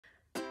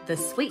The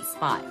Sweet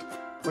Spot,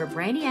 where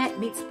Brainiac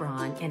meets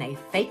Brawn in a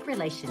fake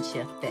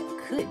relationship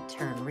that could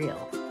turn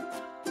real.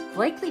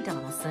 Blakely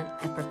Donelson,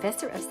 a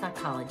professor of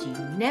psychology,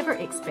 never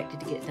expected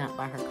to get dumped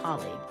by her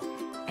colleague,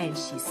 and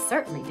she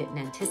certainly didn't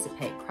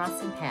anticipate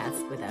crossing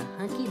paths with a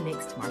hunky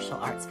mixed martial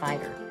arts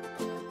fighter.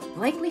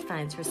 Blakely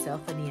finds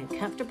herself in the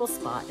uncomfortable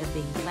spot of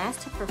being the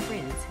last of her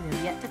friends who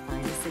have yet to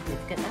find a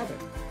significant other.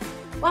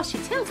 While she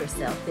tells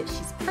herself that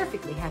she's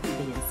perfectly happy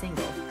being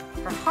single,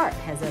 her heart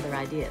has other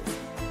ideas.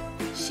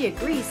 She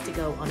agrees to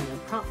go on an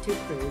impromptu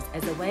cruise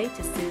as a way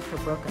to soothe her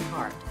broken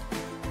heart.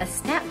 A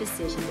snap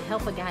decision to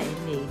help a guy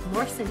in need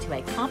morphs into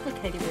a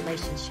complicated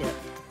relationship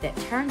that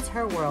turns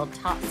her world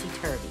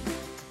topsy-turvy.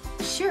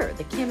 Sure,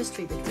 the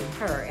chemistry between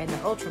her and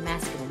the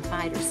ultra-masculine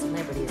fighter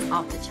celebrity is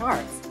off the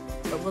charts,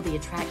 but will the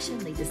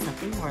attraction lead to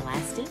something more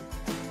lasting?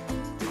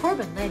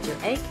 Corbin Ledger,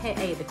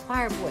 aka the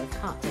choir boy of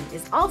Compton,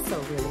 is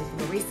also reeling from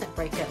a recent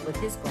breakup with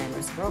his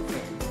glamorous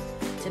girlfriend.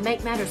 To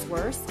make matters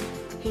worse,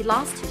 he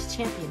lost his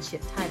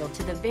championship title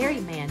to the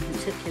very man who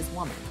took his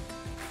woman.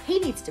 He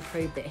needs to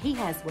prove that he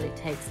has what it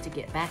takes to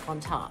get back on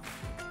top.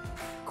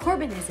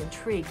 Corbin is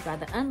intrigued by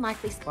the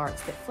unlikely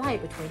sparks that fly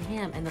between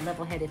him and the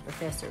level-headed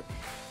professor,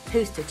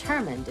 who's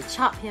determined to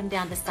chop him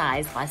down to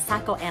size by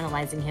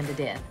psychoanalyzing him to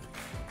death.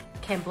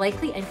 Can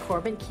Blakely and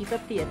Corbin keep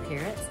up the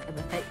appearance of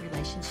a fake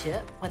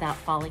relationship without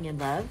falling in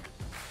love?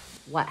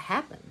 What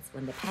happens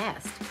when the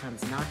past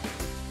comes knocking?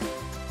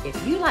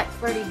 If you like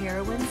flirty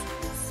heroines,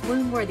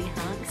 swoon-worthy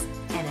hunks,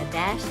 and a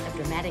dash of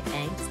dramatic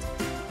angst,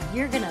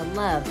 you're gonna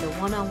love the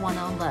One-on-One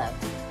on Love,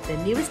 the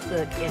newest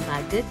book in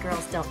my Good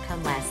Girls Don't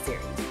Come Last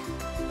series.